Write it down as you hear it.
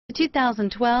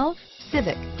2012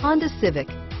 Civic, Honda Civic.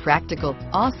 Practical,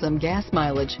 awesome gas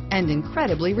mileage, and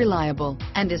incredibly reliable,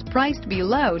 and is priced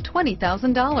below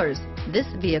 $20,000. This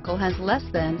vehicle has less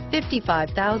than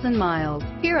 55,000 miles.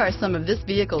 Here are some of this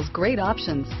vehicle's great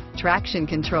options: traction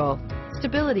control,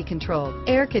 stability control,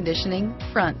 air conditioning,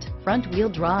 front-wheel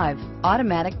drive,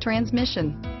 automatic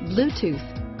transmission, Bluetooth,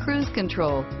 cruise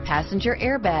control, passenger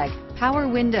airbag, power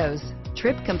windows,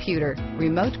 trip computer,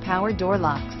 remote power door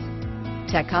locks,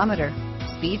 tachometer,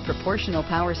 speed proportional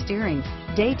power steering,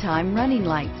 daytime running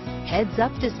lights,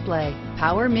 heads-up display,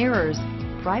 power mirrors,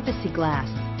 privacy glass.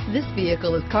 This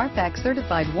vehicle is Carfax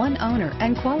certified one owner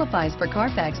and qualifies for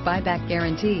Carfax buyback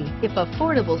guarantee. If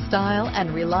affordable style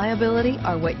and reliability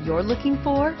are what you're looking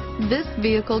for, this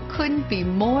vehicle couldn't be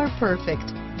more perfect.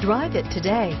 Drive it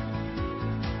today.